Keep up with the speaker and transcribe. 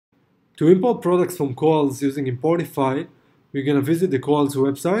To import products from Kohl's using Importify, we're going to visit the Kohl's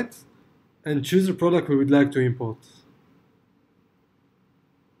website and choose the product we would like to import.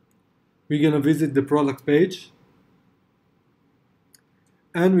 We're going to visit the product page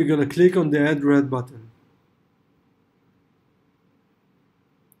and we're going to click on the Add Red button.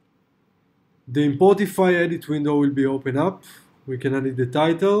 The Importify edit window will be open up. We can edit the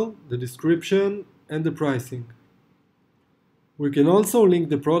title, the description, and the pricing. We can also link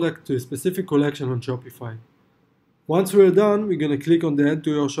the product to a specific collection on Shopify. Once we're done, we're going to click on the Add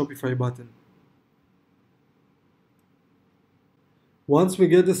to Your Shopify button. Once we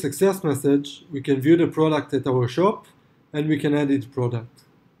get the success message, we can view the product at our shop and we can edit the product.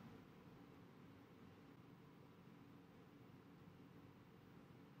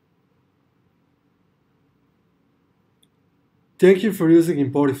 Thank you for using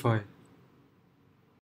Importify.